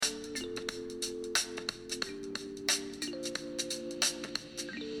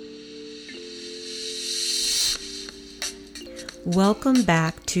Welcome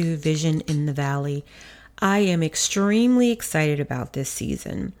back to Vision in the Valley. I am extremely excited about this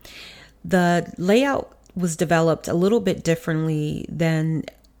season. The layout was developed a little bit differently than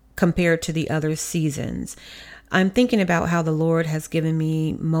compared to the other seasons. I'm thinking about how the Lord has given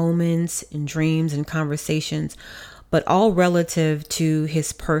me moments and dreams and conversations, but all relative to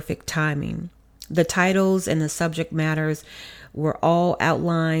His perfect timing. The titles and the subject matters were all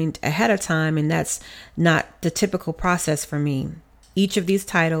outlined ahead of time, and that's not the typical process for me. Each of these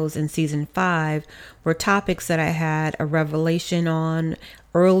titles in season 5 were topics that I had a revelation on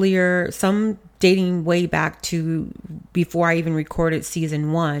earlier, some dating way back to before I even recorded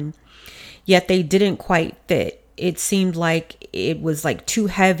season 1, yet they didn't quite fit. It seemed like it was like too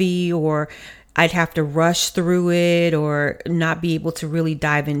heavy, or I'd have to rush through it or not be able to really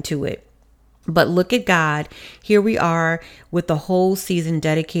dive into it. But look at God. Here we are with the whole season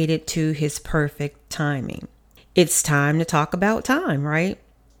dedicated to His perfect timing. It's time to talk about time, right?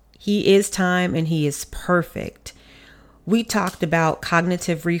 He is time and He is perfect. We talked about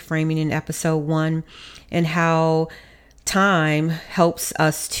cognitive reframing in episode 1 and how time helps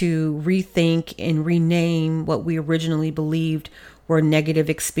us to rethink and rename what we originally believed were negative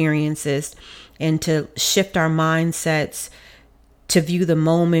experiences and to shift our mindsets to view the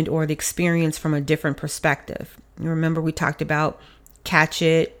moment or the experience from a different perspective. You remember we talked about catch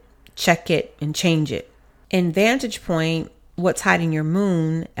it, check it, and change it. In Vantage Point, What's Hiding Your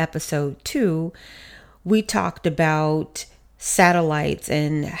Moon, episode 2, we talked about satellites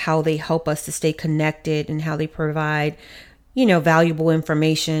and how they help us to stay connected and how they provide, valuable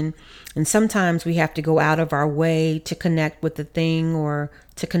information. And sometimes we have to go out of our way to connect with the thing or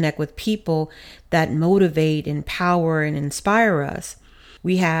to connect with people that motivate, empower, and inspire us.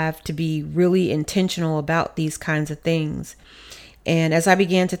 We have to be really intentional about these kinds of things. And as I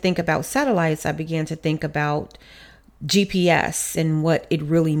began to think about satellites, I began to think about GPS and what it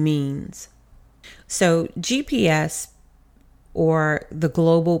really means. So GPS, or the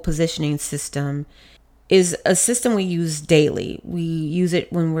Global Positioning System, is a system we use daily. We use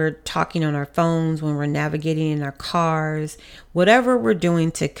it when we're talking on our phones, when we're navigating in our cars, whatever we're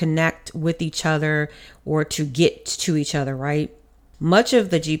doing to connect with each other or to get to each other, right? Much of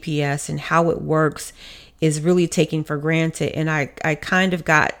the GPS and how it works is really taken for granted. And I kind of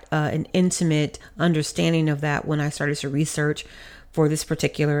got an intimate understanding of that when I started to research for this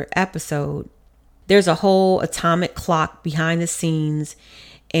particular episode. There's a whole atomic clock behind the scenes,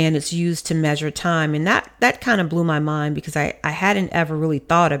 and it's used to measure time. And that kind of blew my mind because I hadn't ever really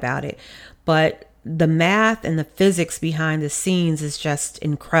thought about it. But the math and the physics behind the scenes is just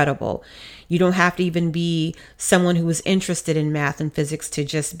incredible. You don't have to even be someone who is interested in math and physics to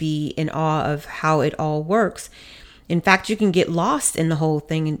just be in awe of how it all works. In fact, you can get lost in the whole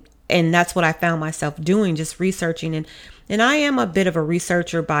thing. And that's what I found myself doing, just researching. And I am a bit of a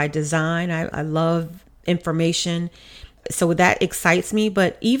researcher by design. I love information. So that excites me.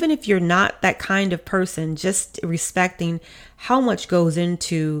 But even if you're not that kind of person, just respecting how much goes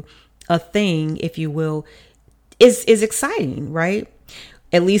into a thing, if you will, is exciting, right?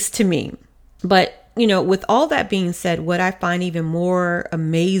 At least to me. But, with all that being said, what I find even more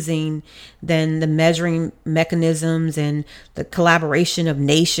amazing than the measuring mechanisms and the collaboration of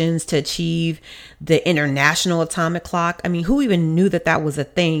nations to achieve the international atomic clock. I mean, who even knew that was a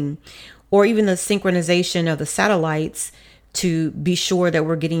thing? Or even the synchronization of the satellites to be sure that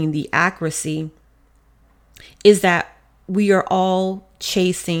we're getting the accuracy, is that we are all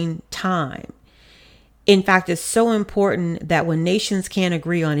chasing time. In fact, it's so important that when nations can't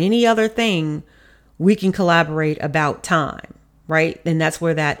agree on any other thing, we can collaborate about time, right? And that's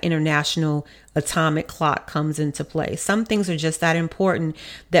where that international atomic clock comes into play. Some things are just that important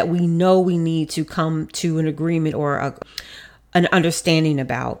that we know we need to come to an agreement or an understanding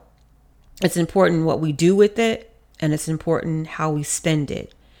about. It's important what we do with it, and it's important how we spend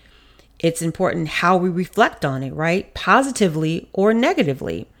it. It's important how we reflect on it, right? Positively or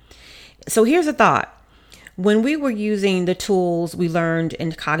negatively. So here's a thought. When we were using the tools we learned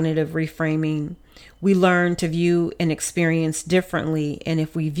in cognitive reframing, we learned to view an experience differently. And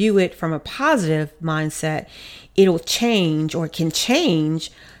if we view it from a positive mindset, it'll change or can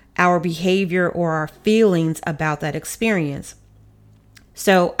change our behavior or our feelings about that experience.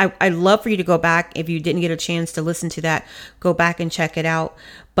 So I'd love for you to go back. If you didn't get a chance to listen to that, go back and check it out.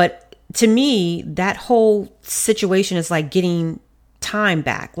 But to me, that whole situation is like getting time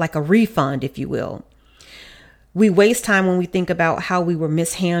back, like a refund, if you will. We waste time when we think about how we were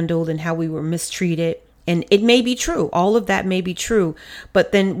mishandled and how we were mistreated. And it may be true. All of that may be true.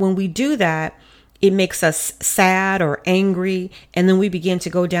 But then when we do that, it makes us sad or angry. And then we begin to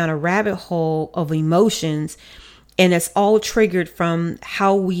go down a rabbit hole of emotions. And it's all triggered from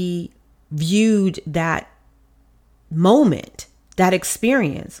how we viewed that moment, that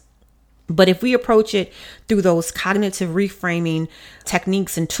experience. But if we approach it through those cognitive reframing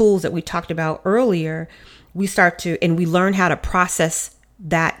techniques and tools that we talked about earlier, we start to, and we learn how to process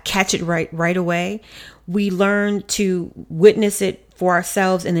that, catch it right away. We learn to witness it for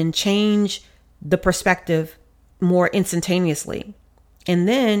ourselves and then change the perspective more instantaneously. And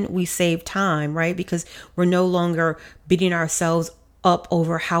then we save time, right? Because we're no longer beating ourselves up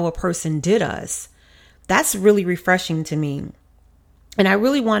over how a person did us. That's really refreshing to me. And I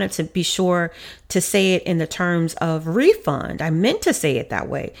really wanted to be sure to say it in the terms of refund. I meant to say it that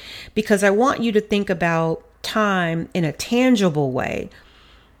way because I want you to think about time in a tangible way,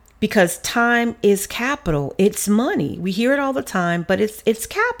 because time is capital. It's money. We hear it all the time, but it's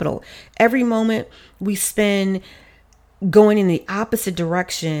capital. Every moment we spend going in the opposite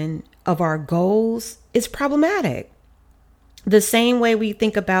direction of our goals is problematic. The same way we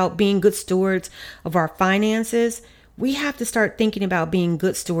think about being good stewards of our finances, we have to start thinking about being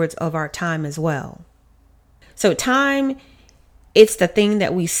good stewards of our time as well. So time, it's the thing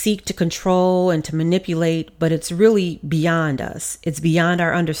that we seek to control and to manipulate, but it's really beyond us. It's beyond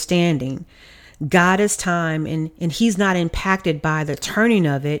our understanding. God is time, and he's not impacted by the turning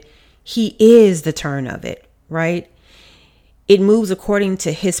of it. He is the turn of it, right? It moves according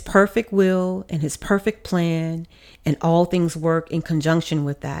to his perfect will and his perfect plan, and all things work in conjunction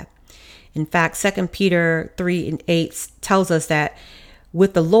with that. In fact, 2 Peter 3:8 tells us that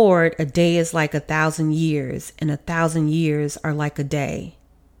with the Lord, a day is like 1,000 years, and 1,000 years are like a day.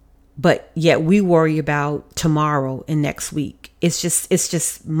 But yet we worry about tomorrow and next week. It's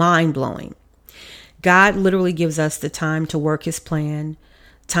just mind blowing. God literally gives us the time to work his plan,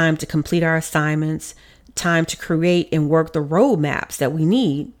 time to complete our assignments, time to create and work the roadmaps that we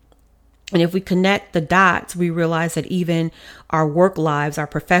need. And if we connect the dots, we realize that even our work lives, our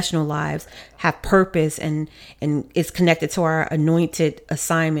professional lives have purpose and is connected to our anointed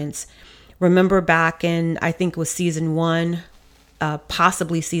assignments. Remember back in, I think it was season 1,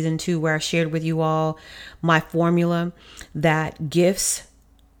 possibly season 2, where I shared with you all my formula that gifts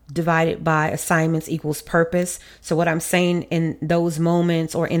divided by assignments equals purpose. So what I'm saying in those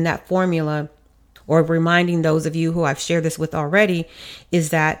moments or in that formula, or reminding those of you who I've shared this with already, is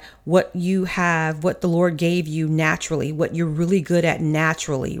that what you have, what the Lord gave you naturally, what you're really good at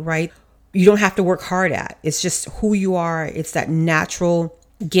naturally, right? You don't have to work hard at. It's just who you are. It's that natural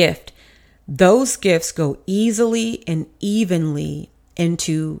gift. Those gifts go easily and evenly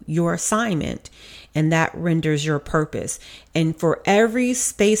into your assignment, and that renders your purpose. And for every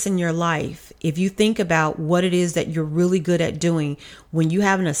space in your life, if you think about what it is that you're really good at doing, when you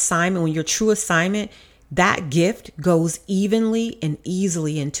have an assignment, when your true assignment, that gift goes evenly and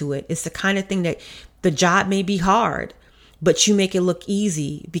easily into it. It's the kind of thing that the job may be hard, but you make it look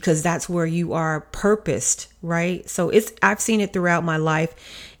easy because that's where you are purposed, right? So I've seen it throughout my life,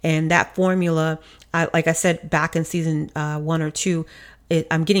 and that formula, like I said back in season 1 or 2,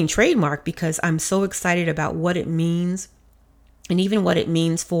 I'm getting trademarked because I'm so excited about what it means, and even what it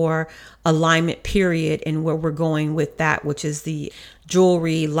means for alignment period, and where we're going with that, which is the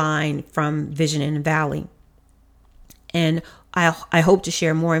jewelry line from Vision in the Valley. And I hope to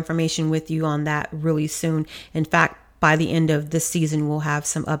share more information with you on that really soon. In fact, by the end of this season, we'll have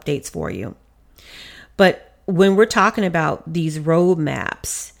some updates for you. But when we're talking about these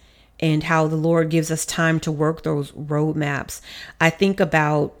roadmaps and how the Lord gives us time to work those roadmaps, I think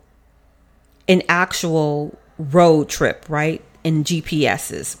about an actual road trip, right? In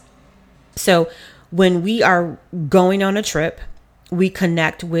GPSs. So when we are going on a trip, we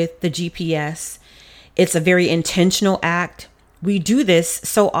connect with the GPS. It's a very intentional act. We do this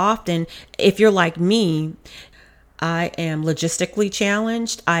so often. If you're like me, I am logistically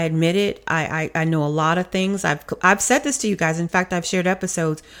challenged. I admit it. I know a lot of things. I've said this to you guys. In fact, I've shared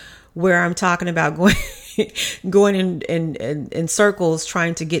episodes where I'm talking about going in circles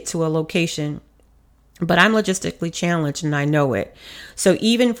trying to get to a location. But I'm logistically challenged, and I know it. So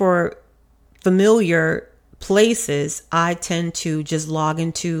even for familiar places, I tend to just log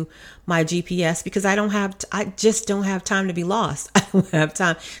into my GPS because I just don't have time to be lost. I don't have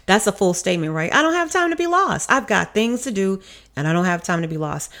time. That's a full statement, right? I don't have time to be lost. I've got things to do, and I don't have time to be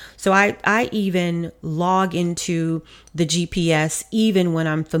lost. So I even log into the GPS even when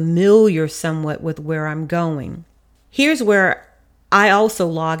I'm familiar somewhat with where I'm going. Here's where I also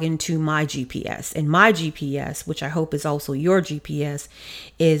log into my GPS, and my GPS, which I hope is also your GPS,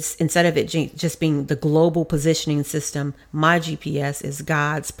 is, instead of it just being the global positioning system, my GPS is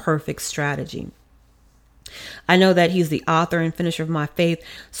God's perfect strategy. I know that he's the author and finisher of my faith,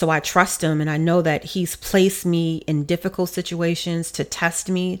 so I trust him, and I know that he's placed me in difficult situations to test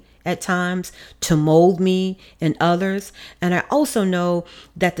me at times, to mold me in others. And I also know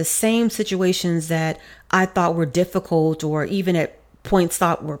that the same situations that I thought were difficult or even at points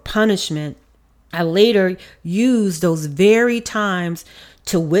thought were punishment, I later used those very times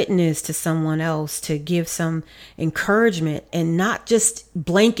to witness to someone else, to give some encouragement, and not just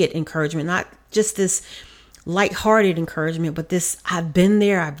blanket encouragement, not just this lighthearted encouragement, but this, I've been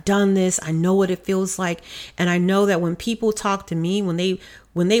there, I've done this, I know what it feels like. And I know that when people talk to me, when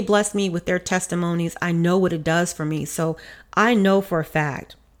they bless me with their testimonies, I know what it does for me. So I know for a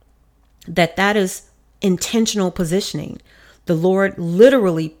fact that that is intentional positioning. The Lord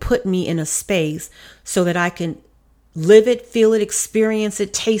literally put me in a space so that I can live it, feel it, experience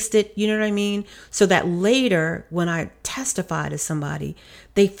it, taste it. You know what I mean? So that later when I testify to somebody,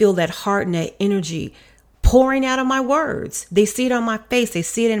 they feel that heart and that energy pouring out of my words. They see it on my face. They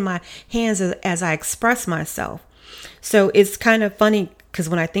see it in my hands as I express myself. So it's kind of funny because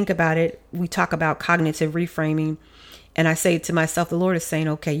when I think about it, we talk about cognitive reframing. And I say to myself, the Lord is saying,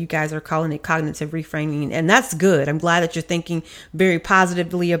 okay, you guys are calling it cognitive reframing. And that's good. I'm glad that you're thinking very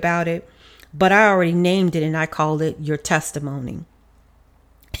positively about it. But I already named it and I called it your testimony.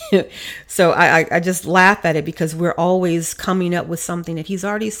 So I just laugh at it because we're always coming up with something that he's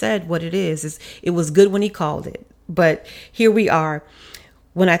already said what it is. It was good when he called it. But here we are.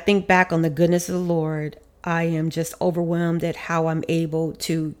 When I think back on the goodness of the Lord, I am just overwhelmed at how I'm able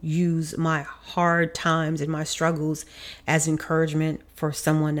to use my hard times and my struggles as encouragement for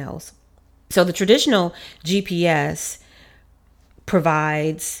someone else. So the traditional GPS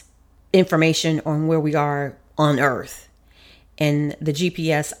provides information on where we are on earth. And the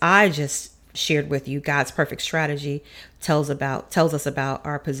GPS I just shared with you, God's perfect strategy, tells us about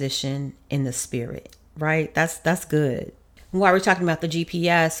our position in the spirit, right? That's good. While we're talking about the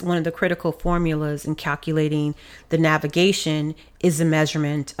GPS, one of the critical formulas in calculating the navigation is the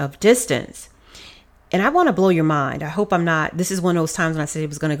measurement of distance. And I want to blow your mind. I hope this is one of those times when I said it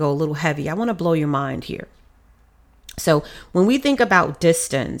was going to go a little heavy. I want to blow your mind here. So when we think about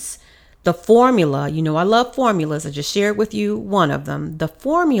distance, the formula, I love formulas. I just shared with you one of them. The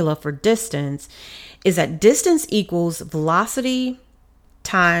formula for distance is that distance equals velocity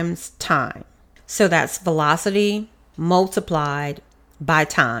times time. So that's velocity multiplied by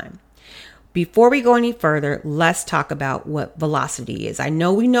time. Before we go any further, let's talk about what velocity is. I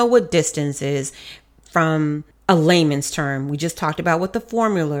know we know what distance is from a layman's term. We just talked about what the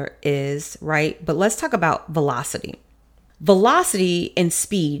formula is, right? But let's talk about velocity. Velocity and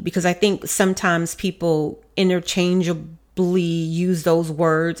speed, because I think sometimes people interchangeably use those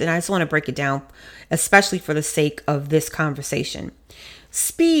words, and I just want to break it down, especially for the sake of this conversation.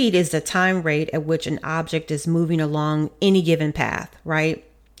 Speed is the time rate at which an object is moving along any given path, right?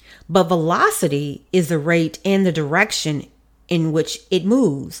 But velocity is the rate and the direction in which it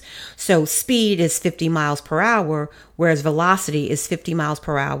moves. So speed is 50 miles per hour, whereas velocity is 50 miles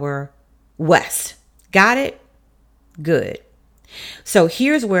per hour west. Got it? Good. So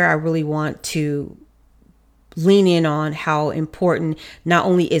here's where I really want to lean in on how important not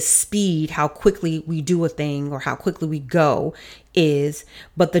only is speed, how quickly we do a thing or how quickly we go is,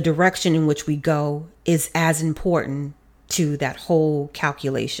 but the direction in which we go is as important to that whole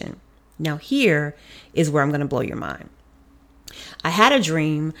calculation. Now here is where I'm going to blow your mind. I had a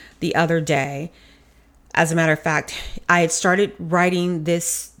dream the other day. As a matter of fact, I had started writing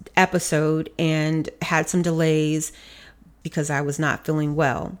this episode and had some delays because I was not feeling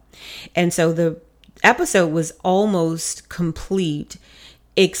well. And so the episode was almost complete,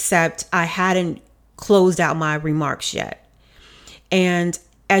 except I hadn't closed out my remarks yet. And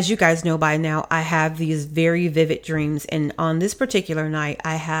as you guys know by now, I have these very vivid dreams. And on this particular night,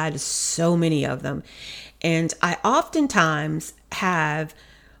 I had so many of them. And I oftentimes have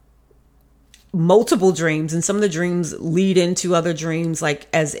multiple dreams, and some of the dreams lead into other dreams, like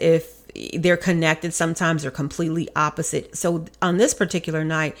as if they're connected. Sometimes they're completely opposite. So on this particular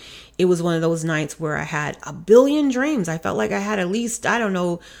night, it was one of those nights where I had a billion dreams. I felt like I had at least,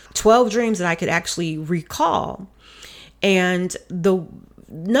 12 dreams that I could actually recall. And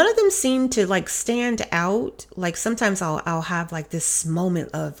none of them seem to like stand out. Like sometimes I'll have like this moment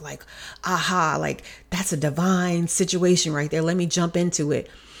of like, aha, like that's a divine situation right there. Let me jump into it.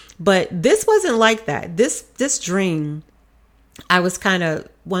 But this wasn't like that. This dream, I was kind of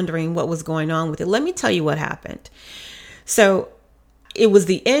wondering what was going on with it. Let me tell you what happened. So it was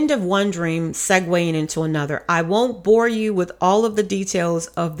the end of one dream segueing into another. I won't bore you with all of the details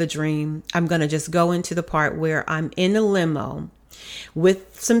of the dream. I'm going to just go into the part where I'm in a limo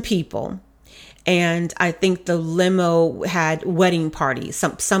with some people, And I think the limo had wedding parties,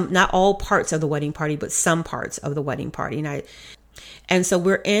 some, not all parts of the wedding party, but some parts of the wedding party. And so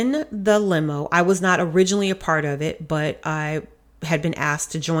we're in the limo. I was not originally a part of it, but I had been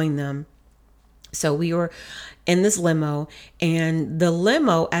asked to join them. So we were in this limo, and the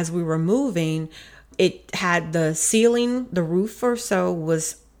limo, as we were moving, it had the ceiling, the roof or so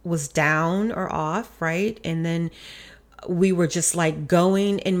was down or off, right? And then we were just like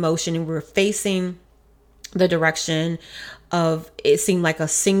going in motion, and we were facing the direction of, it seemed like a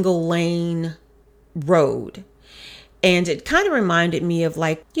single lane road. And it kind of reminded me of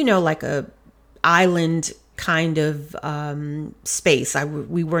like, like a island kind of space.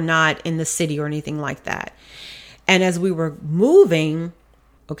 We were not in the city or anything like that. And as we were moving,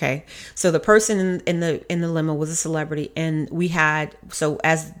 okay, so the person in the limo was a celebrity, and so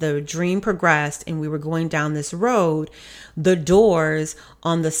as the dream progressed and we were going down this road, the doors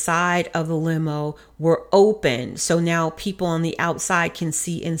on the side of the limo were open. So now people on the outside can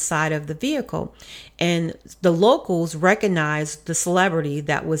see inside of the vehicle. And the locals recognized the celebrity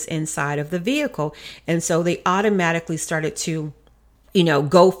that was inside of the vehicle. And so they automatically started to,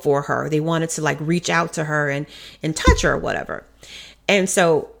 go for her. They wanted to like reach out to her and touch her or whatever. And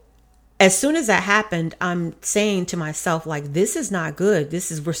so as soon as that happened, I'm saying to myself, like, this is not good.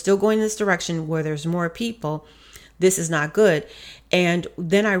 We're still going in this direction where there's more people. This is not good. And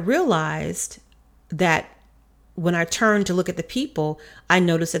then I realized that when I turned to look at the people, I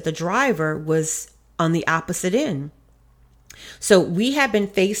noticed that the driver was on the opposite end. So we had been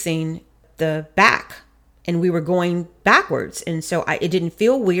facing the back, and we were going backwards. And so it didn't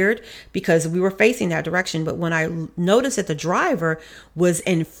feel weird because we were facing that direction. But when I noticed that the driver was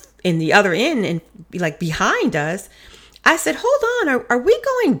in the other end and like behind us, I said, hold on, are we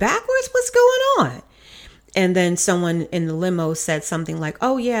going backwards? What's going on? And then someone in the limo said something like,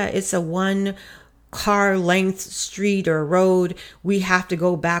 oh yeah, it's a 1 car length street or road. We have to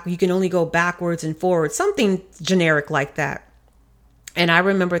go back. You can only go backwards and forward, something generic like that. And I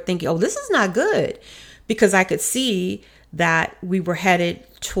remember thinking, oh, this is not good, because I could see that we were headed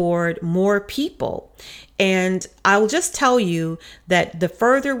toward more people. And I'll just tell you that the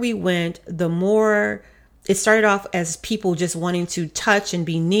further we went, the more it started off as people just wanting to touch and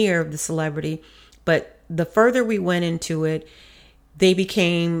be near the celebrity. But the further we went into it, they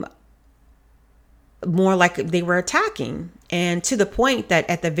became more like they were attacking. And to the point that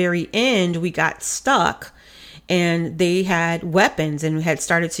at the very end, we got stuck, and they had weapons and had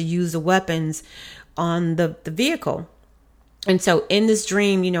started to use the weapons on the vehicle. And so in this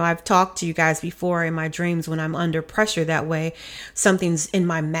dream, I've talked to you guys before in my dreams, when I'm under pressure that way, something's in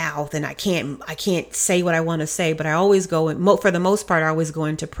my mouth and I can't say what I want to say, but I always for the most part, I always go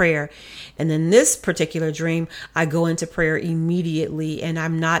into prayer. And then this particular dream, I go into prayer immediately, and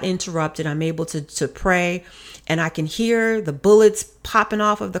I'm not interrupted. I'm able to pray, and I can hear the bullets popping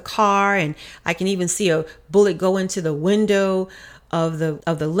off of the car, and I can even see a bullet go into the window of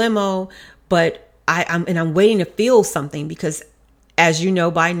the limo. But I'm waiting to feel something, because as you know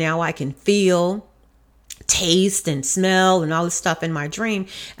by now, I can feel, taste, and smell and all this stuff in my dream.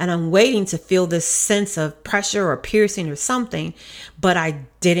 And I'm waiting to feel this sense of pressure or piercing or something, but I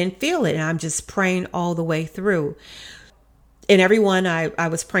didn't feel it. And I'm just praying all the way through. And everyone I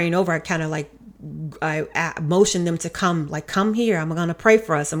was praying over, I kind of like, I motioned them to come here. I'm going to pray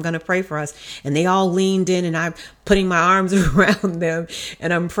for us. I'm going to pray for us. And they all leaned in, and I'm putting my arms around them,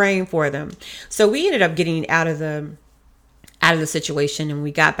 and I'm praying for them. So we ended up getting out of the situation, and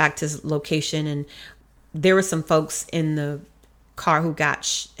we got back to the location, and there were some folks in the car who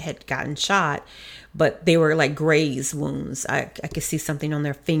had gotten shot, but they were like graze wounds. I could see something on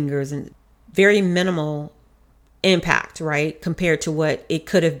their fingers, and very minimal impact, right? Compared to what it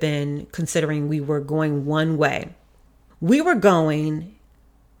could have been, considering we were going one way. We were going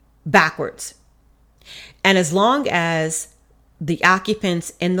backwards. And as long as the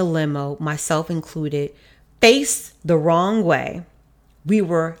occupants in the limo, myself included, faced the wrong way, we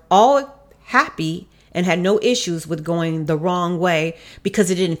were all happy and had no issues with going the wrong way, because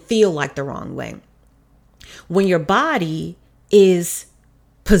it didn't feel like the wrong way. When your body is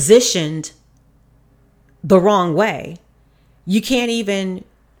positioned the wrong way, you can't even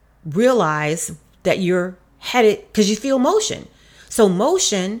realize that you're headed, because you feel motion. So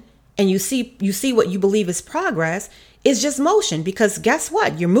motion, and you see what you believe is progress, is just motion, because guess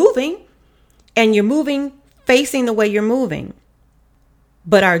what? You're moving, and you're moving facing the way you're moving.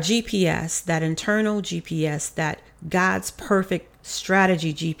 But our GPS, that internal GPS, that God's perfect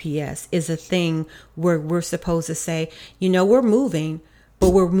strategy GPS, is a thing where we're supposed to say, we're moving, but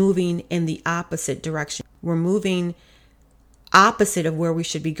we're moving in the opposite direction. We're moving opposite of where we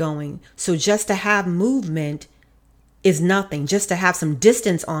should be going. So just to have movement is nothing. Just to have some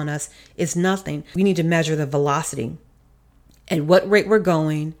distance on us is nothing. We need to measure the velocity, at what rate we're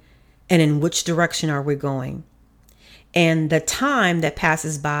going, and in which direction are we going. And the time that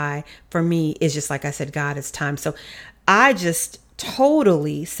passes by for me is just like I said, God is time. So I just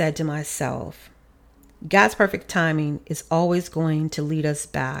totally said to myself, God's perfect timing is always going to lead us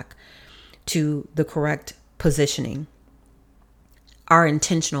back to the correct positioning, our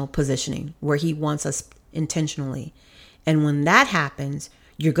intentional positioning, where He wants us intentionally. And when that happens,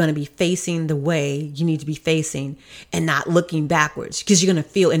 you're going to be facing the way you need to be facing and not looking backwards, because you're going to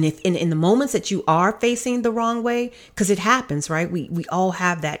feel, and if in the moments that you are facing the wrong way, because it happens, right? We all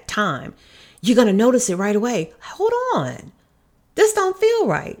have that time. You're going to notice it right away. Hold on. This don't feel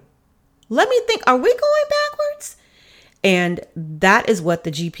right. Let me think. Are we going backwards? And that is what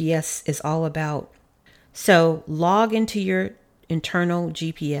the GPS is all about. So log into your internal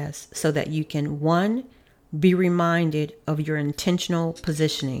GPS so that you can, one, be reminded of your intentional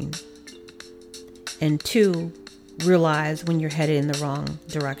positioning, and two, realize when you're headed in the wrong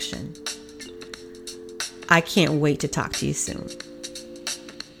direction. I can't wait to talk to you soon.